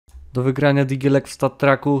Do wygrania digielek w stat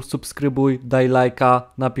tracku subskrybuj, daj lajka,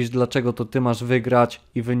 napisz dlaczego to ty masz wygrać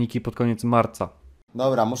i wyniki pod koniec marca.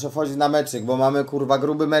 Dobra, muszę wchodzić na meczyk, bo mamy kurwa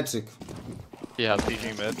gruby meczyk. Yeah, PG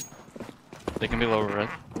mid. They can be lower red.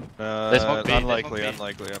 They smoke B. Unlikely.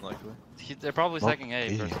 They're probably stacking A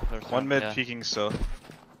first. One mid yeah. peeking still.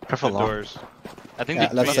 Careful long. Doors. I think Yeah,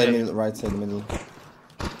 they left side middle, right side middle.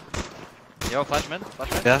 Yo, flash mid.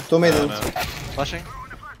 Flash mid. Yeah, Two middle. No. flashing.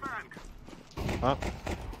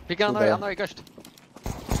 Peek on there. the right, gosh.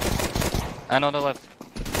 And on the left.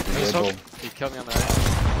 He killed me on the right.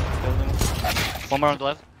 One more on the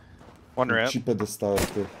left. One ramp. Chipę dostałem,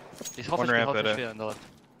 ty. He's One half ramp HP at it. on the left.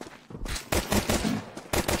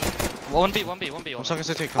 1B. I'm talking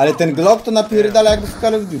city. Come Ale on. ten Glock to napierdala jakby w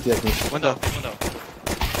Call of Duty jakimś. Window. Window.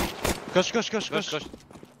 Gosh. Gosh.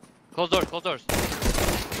 Close doors.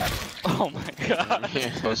 Oh my god.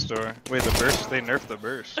 Close door. Wait, the burst? They nerfed the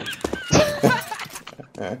burst.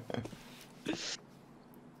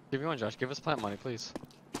 Give me one, Josh. Give us plant money, please.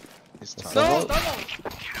 He's tough. No!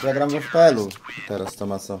 Ja gram w FPL-u teraz, to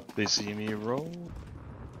ma co. They see me roll.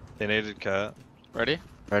 They needed cat. Ready?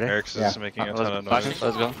 Ready? Eric's Yeah. is making a ton of noise.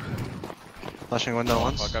 Let's go. Flashing window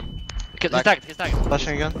once. Fuck, He's tagged.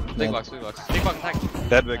 Flashing again. Big box. Big box tagged.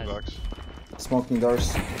 dead big Nice. box. Smoking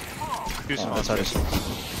doors. Two small. Outside is.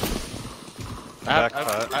 Back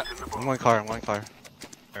I'm going car.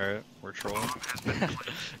 Alright, we're trolling.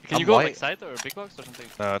 Can you I'm go white. like side or big box or something?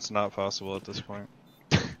 No, it's not possible at this point.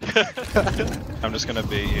 I'm just gonna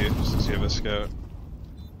bait you just to see if a scout.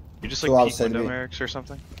 You just Go like peek outside window me. Eric's or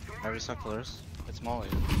something? Every circulars. It's small.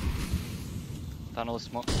 Tunnel is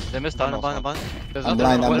smoke. They missed Blind. tunnel. There's I'm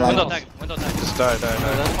nothing. blind, I'm Window blind. tag. Just die.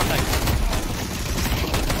 There's one tag.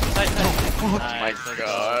 Side. Oh my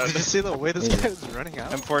god. Did you see the way this Yeah. guy is running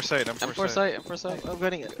out? M4 sight, M4 sight. I'm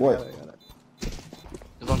getting it. What?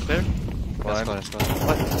 Is one clear? Blind. Let's go.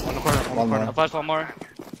 On the corner. One more. I flash one more.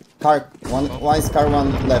 Car, one is car,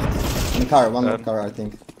 one left. In car, one more Dead. car, I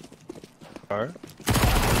think. Car?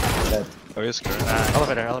 Dead. Oh, he's good.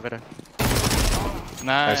 Elevator. Nice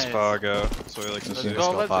Nice. Pago. That's what he likes to Let's do.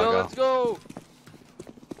 go. Let's go.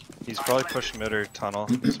 He's probably pushed mid or tunnel.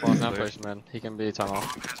 Small not push, man. He can be tunnel.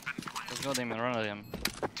 Let's go, Damien. Run at him.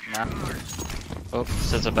 Nah. Oh,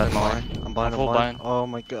 sits a bad more. I'm blind. Full blind. Oh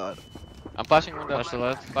my god. I'm flashing window. Flash the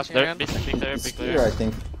left. Flashing again. Big there. It's Big clear, there. I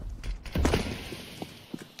think.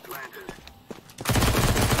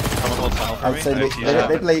 Someone hold tunnel for Outside, me.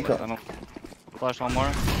 they play eco. Tunnel. Flash one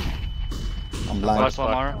more. I'm blind. Flash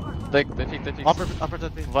one more. They peek. Upper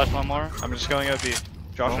dead B. Flash one more. I'm just going out B.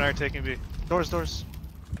 Josh and I are taking B. Doors.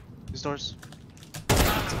 These doors.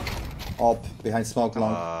 Up, behind smoke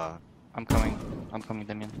long. I'm coming,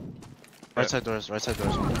 Damien. Right side doors. You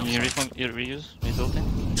reuse? Reuse ulti?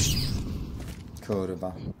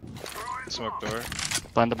 Kurwa. Smoke door.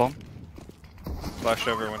 Plant the bomb. Flash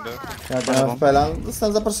over window. Ja gram w FPL-a.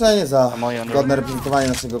 Dostałem zaproszenie za I'm only under. godne reprezentowanie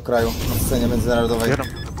naszego kraju na scenie międzynarodowej. Get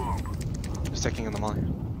him. He's taking in the molly.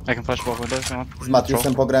 I can flash both windows if you want. Z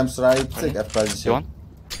Matiusem pograłem wczoraj, cyk FPL You dzisiaj. want?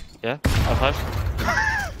 Yeah? I'll flash.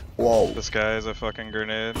 Wow. This guy is a fucking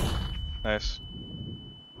grenade. Nice.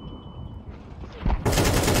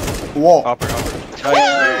 Wow. Hopper. Nice. Let's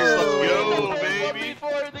go, baby.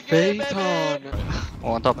 Phaeton.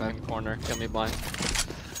 Oh, on top man. Corner. Get me blind.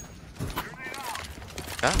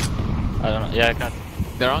 Yeah? I don't know. Yeah, I can.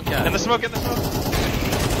 They're on cat. In the smoke.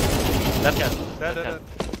 Left cat. Dead.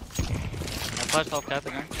 I flashed off cat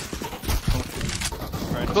again.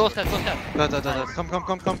 Right. Close cat. Dead. Come.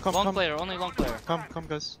 Long player, only long player. Come,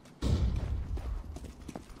 guys.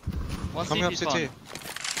 One Coming up CT CT.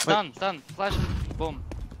 spawn. Stun. Flash. Boom.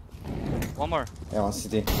 One more. Ja mam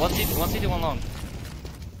city. One CT, one long.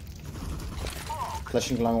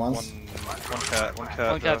 Flashing long One once. cat. One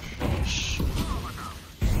cat. Josh.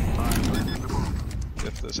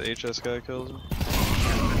 If this HS guy kills him.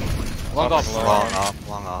 Long off.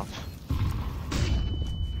 Long off.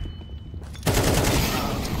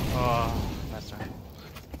 Oh, nice try.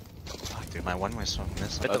 Fuck, dude, my one way so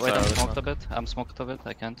missed. Wait, I'm smoked a bit.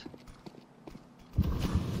 I can't.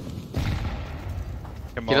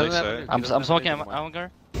 Can Molly say? I'm smoking Avangar.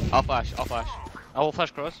 I'll flash. I will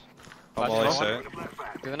flash cross. I'll Molly say.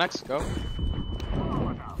 Do the next, go.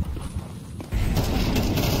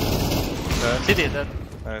 CT is dead.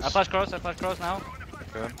 Nice. I flash cross now.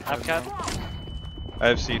 Good. I have cat. I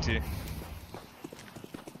have CT.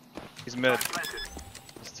 He's mid.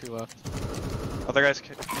 There's two left. Other guys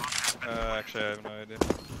can. Actually, I have no idea.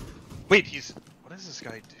 Wait, what is this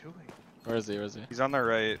guy doing? Where is he? He's on the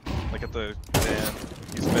right, like at the van.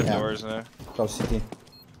 He's mid doors now. Close city.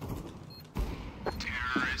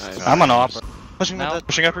 Nice. I'm on op. Pushing Now. the dead.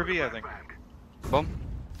 Pushing upper B, I think. Boom.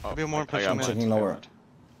 Maybe more I pushing got mid. Checking lower.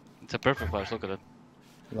 It's a perfect flash, look at it.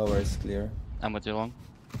 Lower is clear. I'm with you long.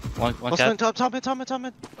 One Close cat. mid, top mid, top mid, top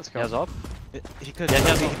mid. Let's He go. has up. He could. Yeah,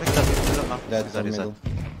 he yeah, picked it up, he picked it up now. Dead He's from he's middle.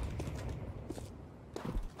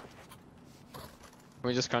 Can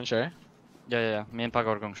we just crunch A? Yeah. Me and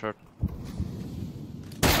Pago are going short.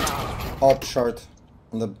 Up short.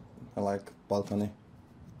 On the, like, balcony.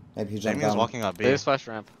 Maybe he jumped Amy is down. walking up B. They just flash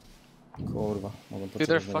ramp. Kurwa, mogłem Dude,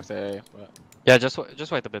 they're poczekać. fucked A. But... Yeah, just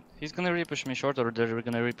wait a bit. He's gonna repush me short or they're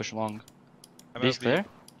gonna repush long. I'm B's at B. clear.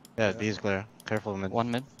 Yeah, B is clear. Careful mid.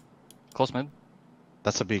 One mid. Close mid.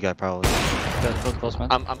 That's a B guy probably. Close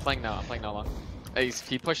mid. I'm playing now. I'm playing now long. Hey,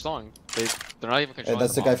 he pushed long. They're not even Hey, controlling.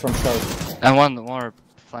 that's the guy from short. And one more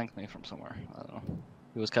flanked me from somewhere. I don't know.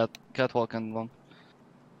 He was catwalking long.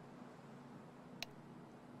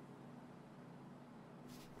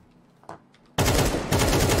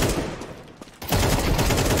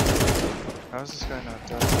 How is this guy not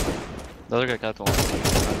dead? The other guy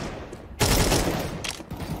catwalking.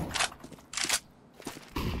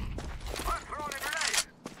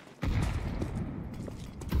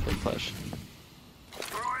 Big flash.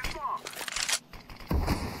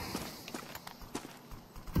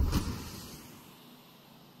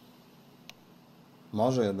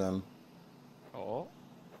 Może jeden. Oh.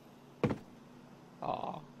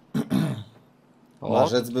 Oh.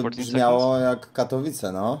 Marzec by 14 brzmiało jak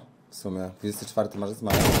Katowice, no. W sumie. 24 marzec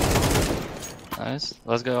marzec. Nice.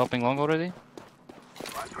 Let's go opening long already.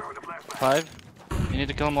 5. You need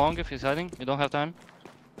to kill him long if he's hiding. You don't have time.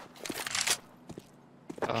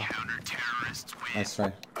 Nice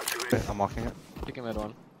try. Okay, I'm walking it. Picking mid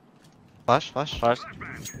one. Flash, flash. Flash.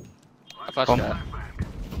 I flashed Come. cat.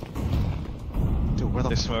 Dude, where the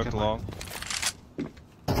They fuck smoked am I? long.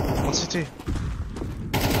 One CT.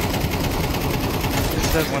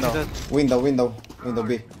 He's dead. Window. Window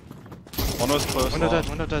B. One was close Window long. dead,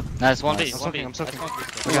 window dead. Nice, 1B. I'm soaking, I'm soaking.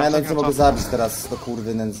 Nie, no co mogę zabić teraz, do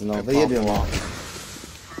kurwy nędzy, no. Wyjebię mnie.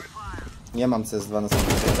 Nie mam CS2 na sobie.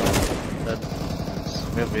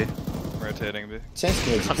 We have B. Rotating B. Ciężko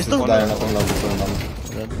jest, co dają na tą lobby, powiem wam.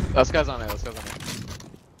 Let's guys on A. Let's guys on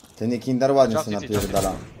A. Ten yekindar ładnie Drop się CT,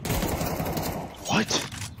 napierdala. What?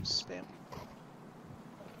 Spam.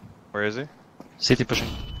 Where is he? City pushing.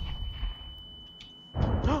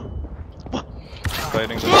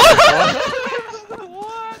 Fighting.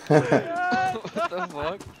 What the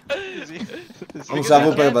fuck? Muszę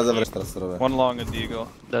AWP chyba zabrać teraz, co robię. One long and Deagle.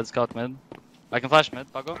 Dead scout mid. I can flash mid,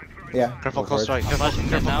 Pago. Yeah. Careful, go close for it. right. I'm flashing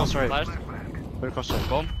mid Careful, now. close right. Flash. Very close right.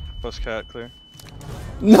 Boom. Close cat, clear.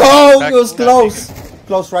 No, Back- it was back close.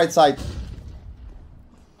 Close right side.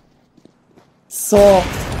 So.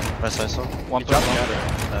 Right side, so. One push long.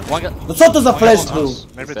 One got. No co to za flash był?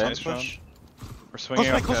 Maybe Stay. Tom's push. We're swinging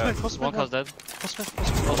Close up mid, close mid, cat. close One mid. close dead. Close mid,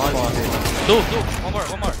 close mid. Two. One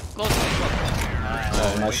more. Close.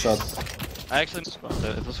 Oh, nice shot. I actually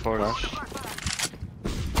it was forward.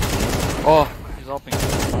 Oh, he's opening.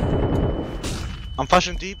 I'm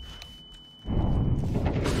flashing deep.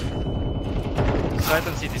 Side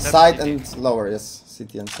and CT. Side and lower, yes.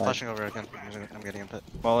 City and side. Flashing over again. I'm getting a pit.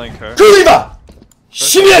 Mollying car. Kurwa!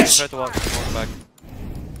 Śmieć! Try to walk back.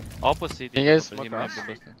 Opposite. Can you guys but he smoke might us? be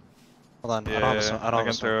boosting. Hold on, I Yeah, don't have a smoke. I don't I have a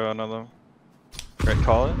can smoke. throw another. Right,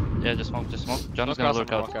 call it. Yeah, just smoke. John No is gonna cross,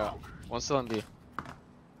 lurk I'm out. walk out. One's still in B.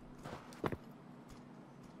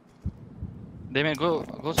 Damian, go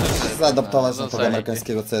switch. Zaadaptować No, na tego sorry.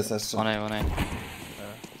 amerykańskiego CS jeszcze. One A.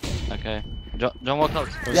 Okay. John walk out.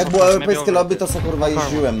 Jak było Maybe europejskie over. lobby, to co kurwa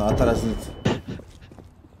jeździłem, no a teraz nic.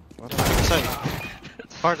 Side.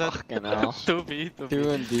 Far dead. Fucking hell. 2B.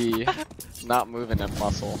 2 and D. Not moving and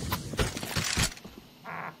muscle.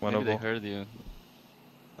 Maybe they Winnable. heard you.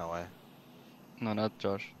 No way. No, not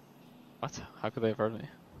Josh. What? How could they have heard me?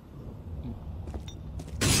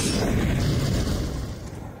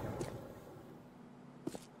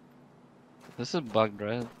 This is bugged,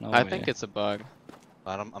 right? No I way. think it's a bug.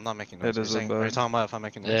 I'm not making It noise. is a Are you bug. talking about if I'm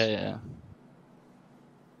making noise? Yeah.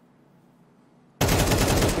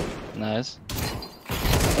 Nice.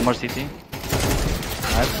 One more CT.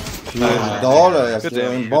 Nice. Pierdolę, Good jakie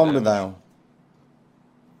damage, im bomby good dają.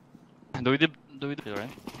 Do we do right?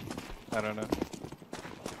 I don't know.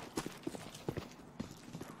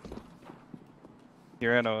 He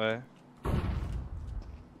ran away.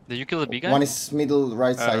 Did you kill the B guy? One is middle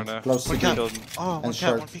right I don't side, know. close One city. cat. Killed. Oh, one And cat,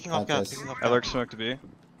 short. one peeking off cat, Yes. peeking off I cat. lurk smoked B.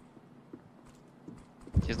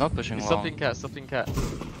 He's not pushing He's long. something cat.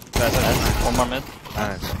 Nice. One more mid.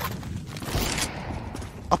 Nice.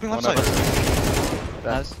 Upping left One side. up.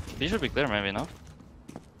 Nice. B should be clear, maybe, no?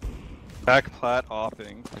 Back plat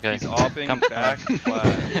opping. Okay. He's opping Come- back plat.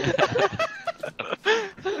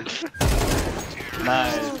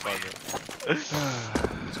 Nice,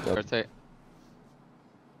 Pago. Rotate.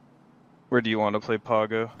 Where do you want to play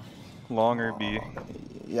Pago? Long or B?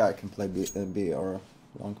 Yeah, I can play B or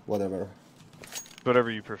long, whatever.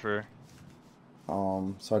 Whatever you prefer.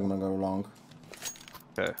 So I'm gonna go long.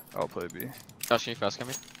 Okay, I'll play B. Josh, can you fast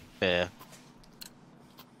me? Yeah.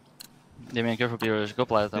 Damien, careful, viewers. Go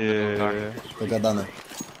play it. Yeah. Dogadane.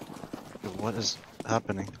 Dude, what is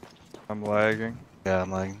happening? I'm lagging. Yeah,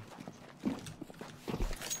 I'm lagging.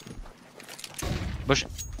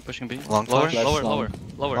 Pushing B. Long Lower, flash, lower, long. lower,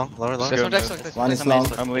 lower. Long, lower, lower. This Good, one, man. this one, this One one. is long.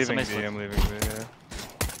 I'm leaving B, Mace. I'm leaving B, yeah.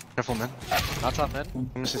 Careful, man. Not top mid.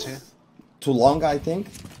 Let me sit here. Too long, I think.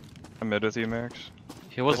 I'm mid with you, Max.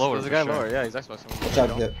 He was lower. There's a for guy sure. lower, yeah, he's Xbox. Watch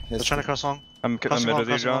out, They're trying to cross long. I'm Cross mid long, with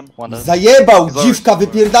you, cross John. long. One dead. Zajebał! He's lower. Dziwka,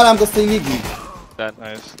 wypierdalam go z tej ligi.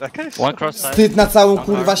 Nice. That guy's One cross side. Wstyd na całą One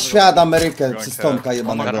kurwa car. świat, Amerykę, Going przystomka One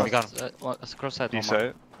more, jebanego. we got him. Cross side. D One more.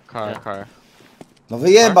 site. Car, Yeah. car. No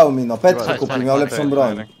wyjebał mi, no. Petr Right, kupił, right, miał right, lepszą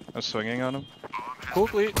broń. I'm swinging on him.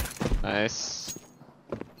 Quickly. Nice.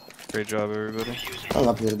 Great job, everybody. O,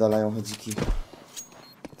 napierdalają chodziki.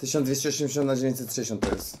 1280 na 960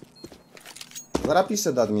 to jest. Zaraz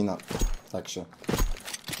piszę do admina. Tak się.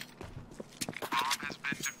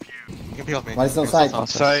 You can peel off me. Mali są side. On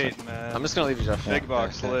site, man. I'm just gonna leave you, Josh. Big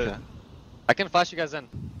box Okay, lit. okay. I can flash you guys in.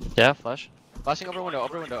 Yeah, flash. Flashing over window,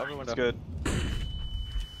 over window, over window. That's good.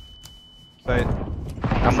 Site.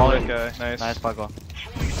 I'm Lit molly. guy. Nice. Nice, Pago.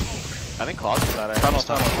 I think Claus is that. Tunnel,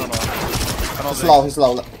 tunnel, tunnel. Tunnel He's low, he's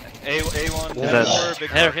low. A1. Is that- Four,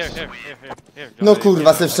 big Here, box. here. No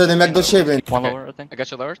kurwa, se wszedłem jak do siebie. One lower, I think. I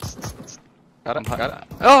got you lower. Got it, got it.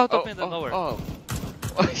 Oh, top mid and lower. Oh.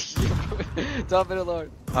 Top mid and lower.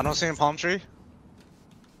 I don't see him palm tree.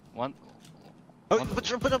 One. Oh, One-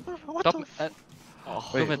 what Top the? mid. Oh,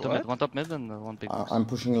 Two mid, two what? mid. One top mid and one big box. I'm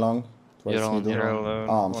pushing long. Towards You're on, middle. You're alone.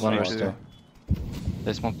 Oh, I'm One sorry. or right two. there.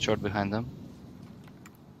 They smoked short behind them.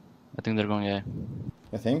 I think they're going A.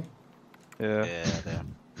 You think? Yeah. Yeah, there.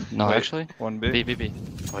 No, Wait. actually. One B. B.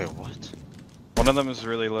 Wait, what? One of them is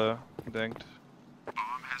really low. Dinked.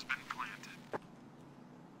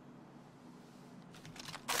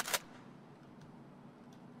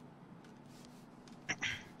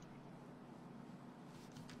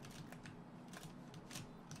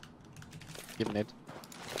 give me nade.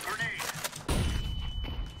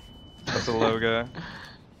 That's a low guy.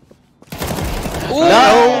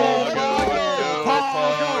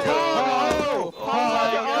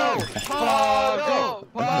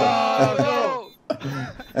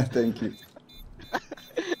 Thank you.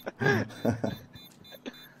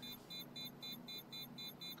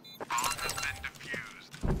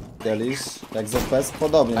 Delish, jak ZPS,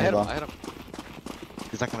 podobnie I hit him, chyba. I hit him.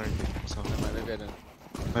 He's not gonna repeat. So. Maybe I didn't.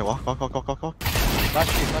 Wait, walk. Flash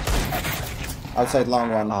me, flash me. Outside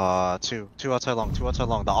long one. Two outside long,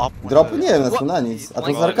 The op. Dropu nie wiem, na nic. A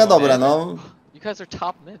to zarka dobra, no. You guys are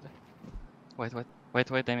top mid.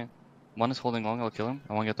 Wait, Damien. One is holding long, I'll kill him.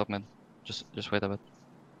 I want to get top mid. Just wait a bit.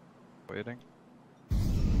 Waiting.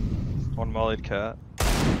 One mollied cat.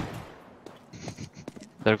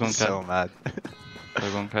 They're going cat. So mad.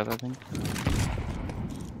 They're going cat, I think.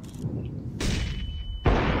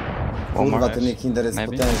 One Kurwa, more. ten yekindar jest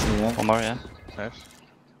Maybe. potężny, nie? One more, yeah. Nice.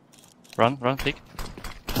 Run, peek.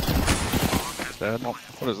 Dead.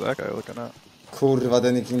 What is that guy looking at? Kurwa,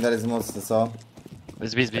 ten yekindar jest mocny, co?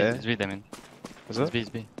 It's B, Yeah. it's B, Damien. Is It's it? B, it's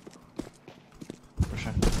B. For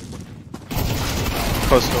sure.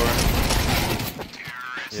 Close door.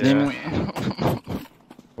 Yeah. Damien.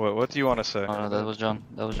 What do you want to say? Oh no, that was John.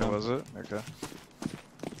 That was Oh, John. was it? Okay.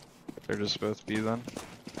 They're just both B then.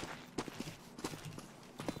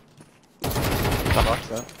 Top box,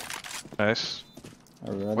 yeah. Nice.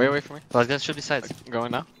 Alright. Way away from me. Well, that should be sides.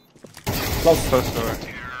 Going now. Close. Close door.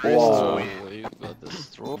 Wow. You got this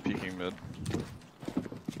throw. Peeking mid.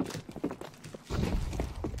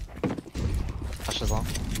 Flash is long.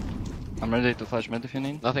 I'm ready to flash mid if you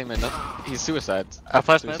need. Nothing mid, no. He's suicide. I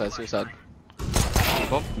flash mid. Suicide.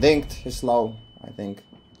 Dinked, he's low, I think.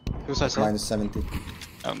 Who's side? Minus 70.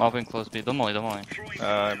 I'm open close B. Don't molly.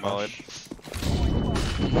 I mollied.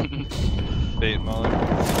 Bait molly.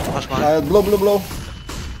 Flash mine. Blow.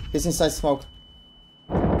 He's inside smoke.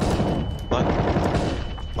 What?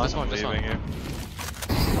 This one, this Leaving one. you.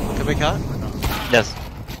 Can we cut? Yes.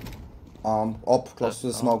 Up, close to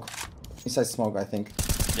the smoke. Inside smoke, I think.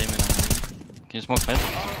 Damien. Can you smoke mid?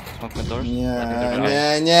 Smoke mid doors? Nie.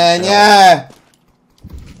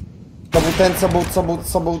 To był ten,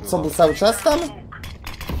 co był cały czas tam?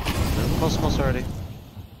 Close already.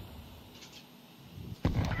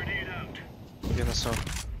 Give us some.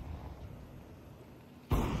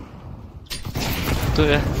 Two,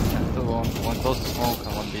 yeah. Two, one One close to smoke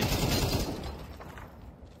and one B.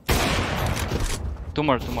 Two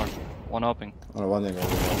more. One open. Ale ładnie go.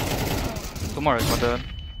 Two more. One dead.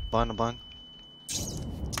 Blind, I'm blind.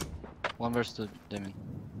 One versus two, Damien.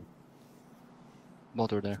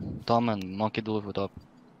 Both are there. Tom and Monkey deliver top.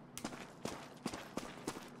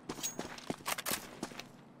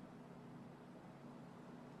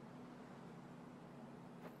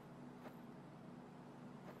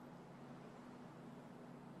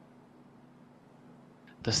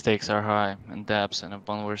 The stakes are high, and Dabs and a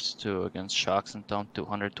 1 vs 2 against Shocks and Tom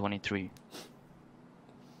 223.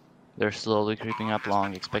 They're slowly creeping up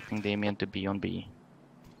long, expecting Damien to be on B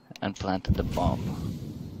and planted the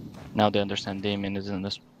bomb. Now they understand Damien is in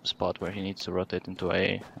the spot where he needs to rotate into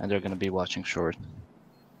A, and they're gonna be watching short.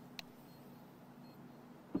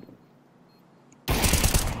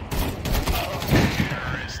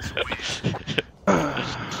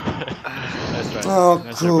 O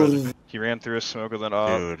Nice kurwa. brother. He ran through a smoke with an op.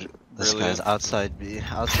 Dude, this really? guy's outside B.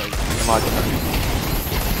 Outside B.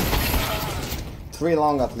 3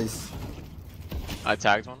 long at least. I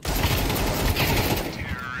tagged one.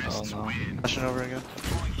 Oh no. Flashing over again.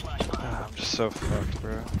 I'm just so fucked,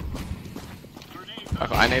 bro.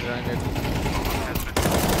 I naded.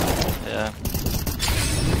 Yeah.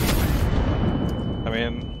 I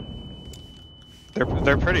mean,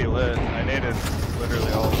 they're pretty lit. I needed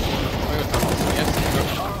literally all.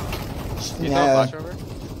 You throw a Yeah. flash over?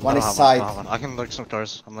 One is I side. I can look some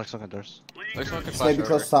doors. I'm looking at doors. There's one can It's flash maybe over.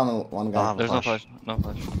 close tunnel, one guy. There's no flash. No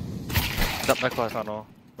flash. Back flash. Tunnel.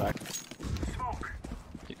 Back.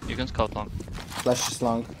 You can scout long. Flash is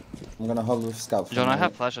long. I'm gonna hold with scout. John, I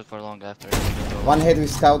have flashes for long after. One hit with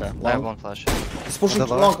scout. I have Long. one flash. He's pushing On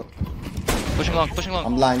the long. Pushing long.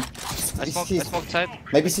 I'm blind. I He's- smoked side.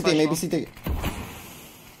 Maybe I can CT, flash maybe long. CT.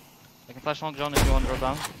 I can flash long, John, if you want to draw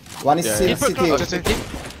down. One is Yeah, CT. yeah. CT.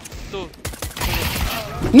 Two.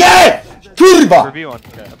 Nie! Kurwa! Upper B one.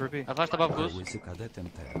 Upper B. I flashed above goose.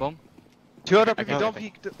 Boom. Two out upper B. Okay. Don't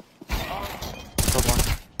peek. Top one.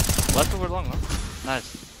 Last two were long, no?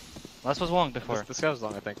 Nice. Last was long before. This guy was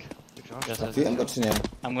long, I think. Yes, Trafiłem go czy nie?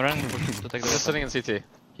 I'm running to take the He's sitting in CT.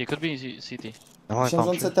 He could be CT. I'm only Myślałem, że on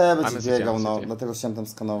pump CT I'm będzie a biegał, CT, no. CT. Dlatego chciałem tam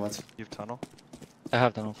skanować. You have tunnel. I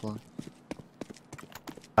have that on floor.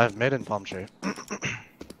 I have mid and palm tree. I'm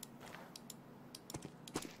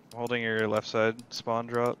holding your left side spawn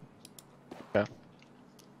drop.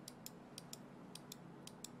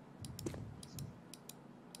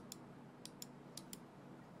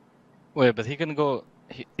 Wait, but he can go.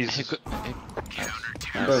 He He's- could.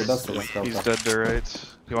 Był, dostał He's skauta. dead to right.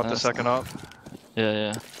 You want the Nice. second op?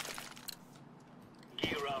 Yeah.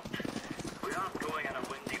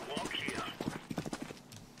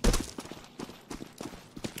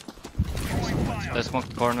 I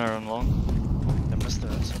smoked corner and long. I missed it.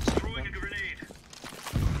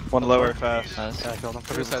 One lower fast. Nice. Yeah, I killed him.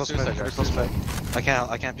 Suicide, Close mid, suicide, very close mid. I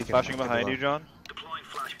can't peek him. Flashing behind you, John.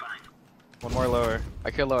 One more lower.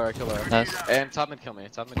 I kill lower. Nice. And top mid kill me.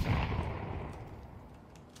 Top mid kill me.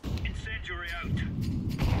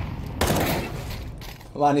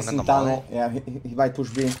 One is And in the molly. tunnel. Yeah, he might push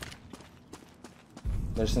B.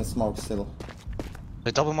 There's some smoke still.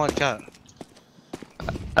 They double mod cat.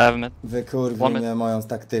 I have mid. Wykurwi One mid. mnie moją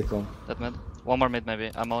taktyką. That mid. One more mid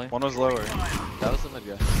maybe. I'm molly. One was lower. That was the mid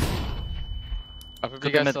guy. Upper B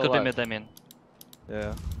Could be guy mid. still Could be alive. mid. I mean.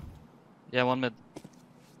 Yeah. Yeah, one mid.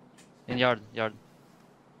 In yard.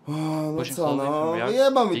 No Pushing co, slowly no. from yard,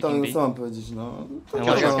 Wyjeba mi to, peeking no B. co mam powiedzieć, no. And To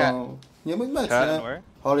one shot. no. Nie mój mecz, Cat nie? and where?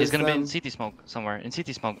 Honoris He's gonna be in them. CT smoke somewhere. In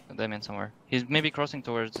CT smoke, Damien somewhere. He's maybe crossing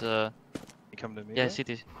towards. You come to me. Yeah, bro?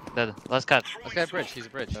 CT. Dead. Last cat. This guy bridge. He's a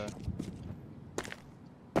bridge.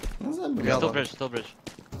 No zabił. Yeah, Still bridge.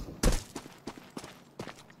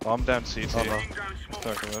 Oh, I'm down CT. Oh, no.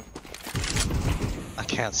 Fuck with. I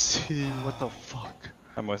can't see. What the fuck?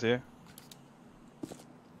 I'm with you.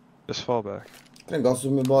 Just fall back.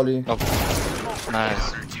 Kręgosłup mnie boli.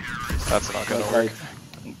 Nice. That's not gonna Okej. work.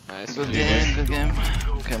 Nice. Good game.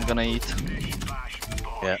 Okay, I'm gonna eat.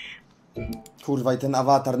 Kurwa i ten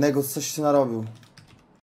awatar, Negos coś się narobił.